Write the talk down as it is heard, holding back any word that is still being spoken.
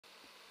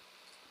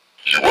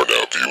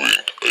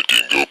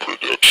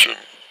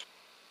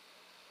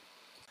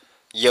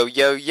Yo,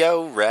 yo,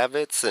 yo,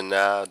 rabbits and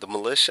the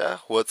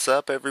militia. What's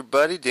up,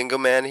 everybody? Dingo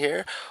Man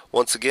here.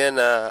 Once again,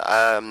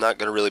 I'm not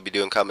going to really be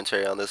doing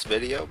commentary on this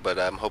video, but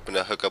I'm hoping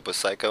to hook up with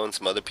Psycho and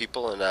some other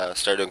people and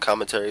start doing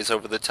commentaries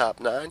over the top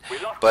 9.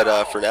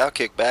 But for now,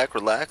 kick back,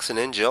 relax, and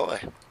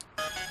enjoy.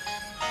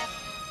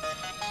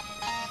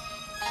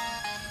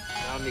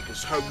 Y'all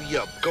niggas hurry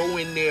up. Go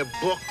in there,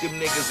 buck them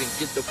niggas, and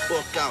get the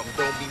fuck out.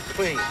 Don't be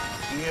playing.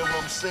 You hear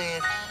what I'm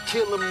saying?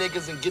 Kill them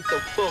niggas and get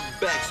the fuck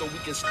back so we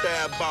can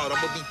stab out.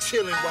 I'ma be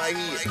chilling right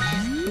here.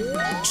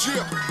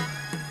 Chill.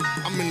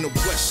 I'm in the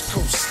West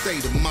Coast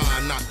state of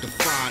mind, not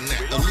define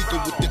that. Illegal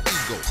with the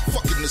ego,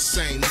 fucking the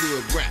same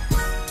hood rap.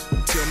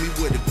 Tell me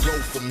where to go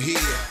from here.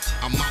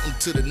 I'm out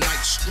into the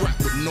night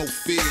strapped with no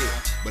fear.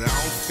 But I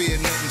don't fear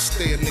nothing,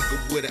 stay a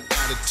nigga with an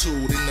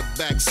attitude. In the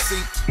back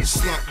seat,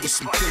 slumped with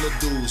some killer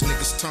dudes.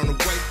 Niggas turn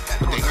away,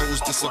 but they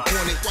hoes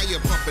disappointed. Why you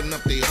pumping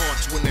up their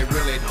hearts when they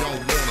really don't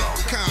want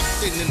it?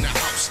 Confident in the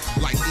house,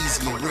 like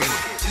Easy and Red.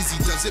 Easy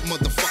does it,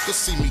 motherfucker,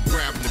 see me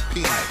grabbing the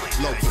pen.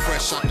 Low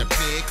fresh out the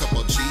pen,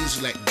 couple G's,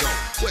 let go.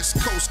 West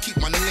Coast, keep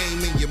my name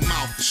in your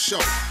mouth for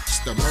sure. It's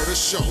the murder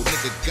show,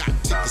 nigga got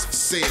tickets for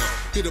sale.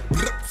 Hit a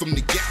blip from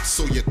the gap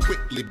so you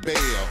quickly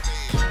bail.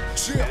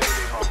 Chill.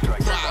 What the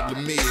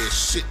problem is,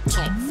 shit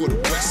talk for the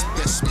West,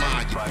 that's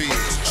mind your biz.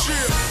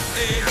 Chill.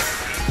 Hey,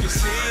 you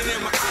see it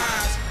in my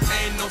eyes,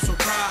 ain't no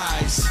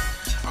surprise.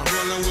 I'm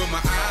rolling with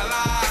my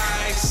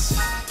allies.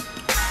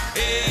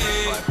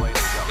 Hey,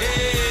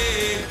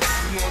 hey,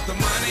 you want the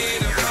money,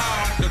 the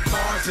car, the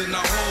cars and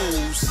the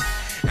hoes.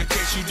 In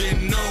case you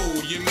didn't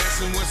know, you're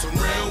messing with some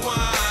real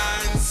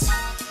ones.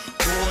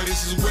 Boy,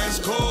 this is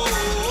West Coast.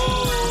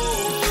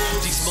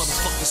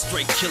 Motherfucking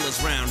straight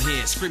killers round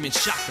here, screaming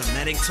shotgun.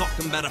 That ain't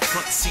talking about a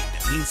front seat,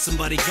 that means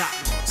somebody got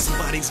one.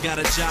 Somebody's got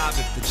a job,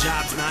 if the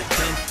job's not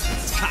done,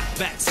 it's cocked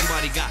back,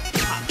 somebody got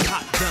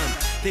hot done.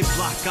 They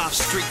block off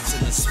streets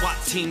and the SWAT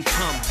team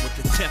come with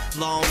the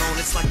Teflon on,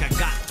 it's like I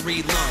got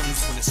 3 lungs.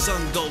 When the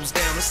sun goes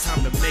down, it's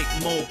time to make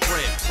more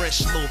bread.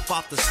 Fresh loaf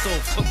off the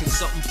stove, cooking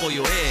something for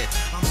your head.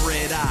 I'm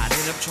red-eyed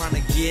and I'm trying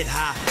to get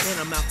high, and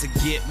I'm out to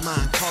get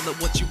mine. Call it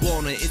what you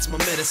wanna, it's my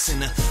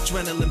medicine.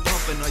 Adrenaline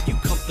pumping, are you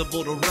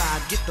comfortable to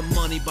ride? Get the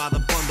money by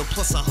the bundle,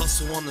 plus a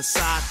hustle on the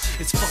side.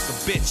 It's fuck a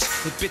bitch,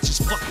 the bitch is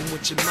fucking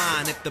with your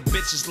mind. If the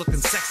bitch is looking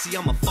sexy,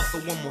 I'ma fuck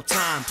her one more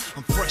time.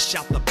 I'm fresh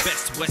out the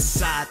best West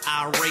Side,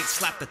 irate.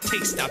 Slap the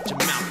taste out your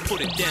mouth,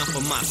 put it down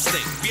for my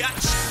sake,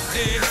 bitch.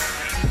 Hey,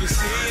 you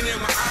see it in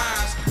my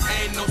eyes,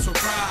 ain't no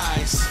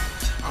surprise.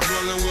 I'm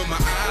rolling with my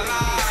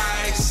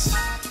allies.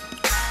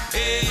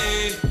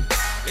 Hey,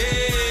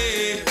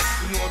 hey,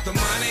 you want the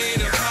money,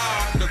 the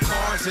car, the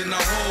cars and the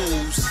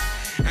hoes.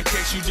 In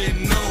case you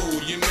didn't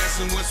know, you're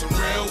messing with some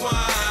real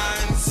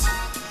ones.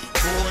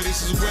 Boy,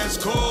 this is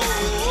West Coast.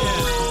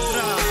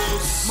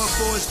 My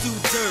boys do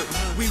dirt,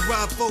 we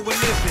ride for a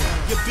living.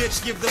 Your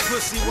bitch give the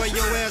pussy while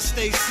your ass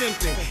stays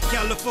simping.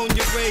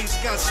 California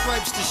raised, got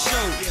stripes to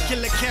show.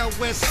 Killer cow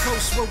West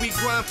Coast where we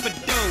grind for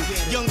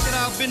dough. Young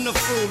thrive in the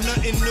fool,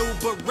 nothing new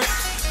but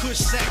raps. Kush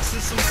sacks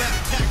and some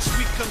backpacks,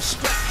 we come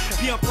strapped.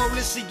 Pimp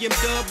rollin', see him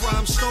dub,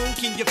 rhyme stone,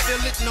 can you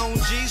feel it? Known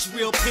G's,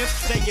 real pimp,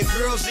 that your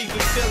girls even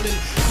feelin'.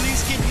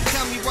 Please can you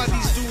tell me why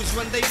these dudes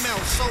run they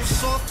mouth so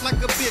soft like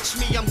a bitch?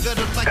 Me, I'm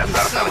gutter like the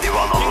South.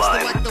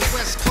 Gangsta like the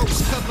West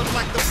Coast, covered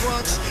like the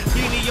Bronx.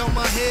 Beanie on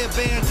my head,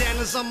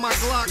 bandanas on my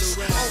Glocks.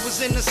 Always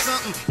into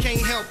something,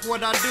 can't help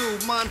what I do.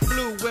 Mine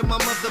flew where my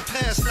mother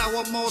passed, now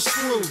I'm all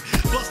screwed.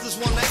 Busters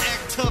wanna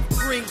act tough,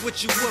 bring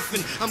what you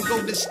woofin'. I'm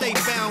golden stay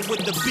bound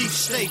with the beef,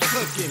 stay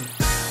cooking.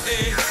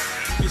 Hey,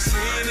 you see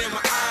it in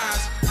my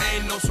eyes,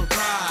 ain't no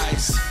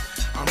surprise.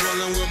 I'm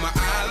rolling with my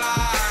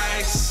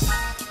allies.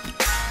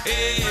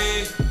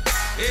 Hey,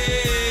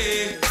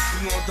 hey,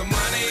 you want the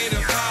money,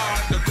 the car,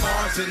 the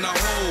cars and the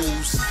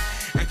hoes.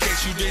 In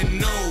case you didn't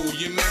know,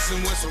 you're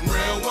messing with some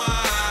real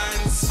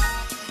ones.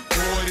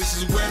 Boy, this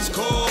is West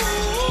Coast.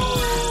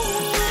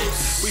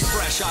 We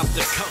fresh off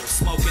the coast,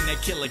 smoking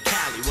that killer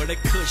Cali, where the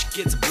kush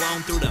gets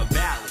blown through the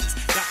valleys.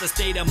 Got the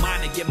state of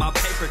mind to get my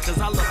paper, cause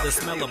I love the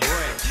smell of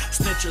bread.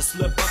 Snitch or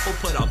slip up or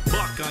put a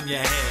buck on your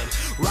head.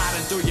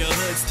 Riding through your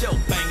hood, still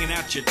banging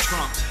out your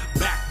trunk.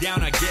 Back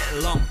down or get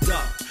lumped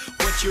up.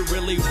 What you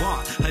really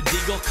want? A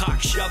deagle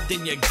cock shoved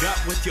in your gut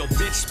with your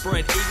bitch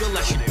spread eagle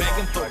as she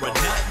begging for a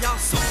nut? Y'all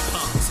some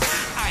punks,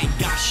 I ain't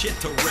got shit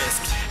to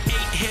risk.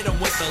 Ain't hit 'em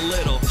with a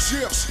little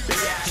chips.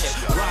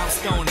 Yeah,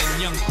 Rhinestone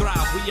and Young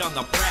Thrive, we on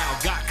the prowl.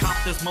 Got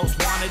Compton's most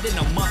wanted in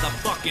a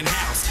motherfucking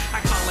house. I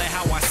call it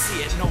how I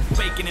see it, no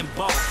faking and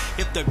ball.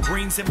 If the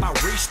green's in my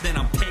reach, then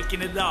I'm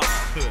taking it all.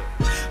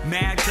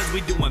 Mad cause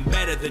we doing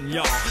better than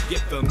y'all.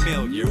 Get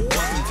familiar,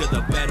 welcome to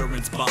the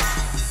Veterans Bar.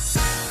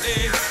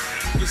 Hey,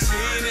 you see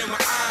it in my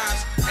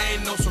eyes,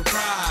 ain't no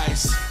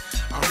surprise.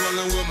 I'm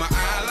rolling with my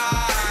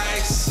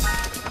allies.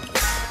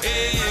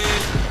 Hey,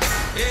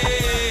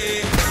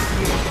 hey,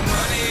 you want the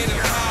money, the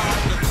car,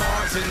 the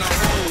cars and the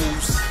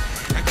hoes.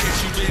 In case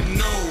you didn't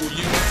know,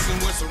 you're messing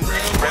with some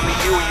real Remy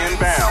Union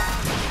bound.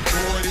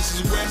 Boy, this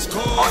is West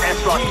Coast. On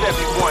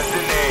S-71's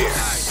in the air.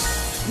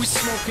 We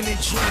smoking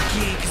and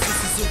drinking, cause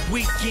this is a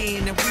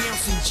weekend and we on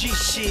some G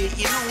shit.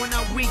 You know when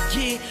our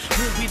weekend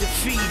won't be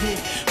defeated.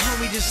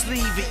 Homie, just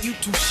leave it, you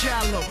too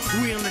shallow,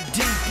 we on the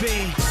deep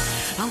end.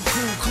 I'm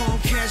cool, calm,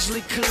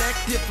 casually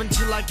collective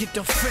until I get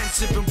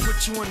defensive and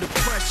put you under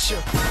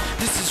pressure.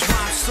 This is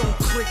Rhyme So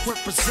Click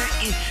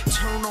representing.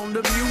 Turn on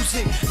the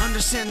music,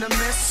 understand the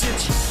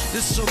message.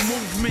 This a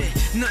movement,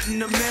 nothing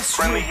to mess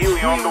with. We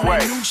on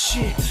the new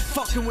shit,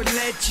 fucking with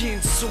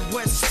legends. So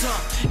what's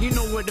up? You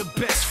know where the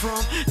best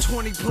from.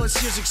 20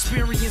 plus years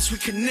experience, we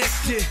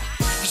connected.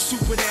 You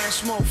stupid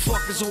ass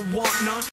motherfuckers don't want none.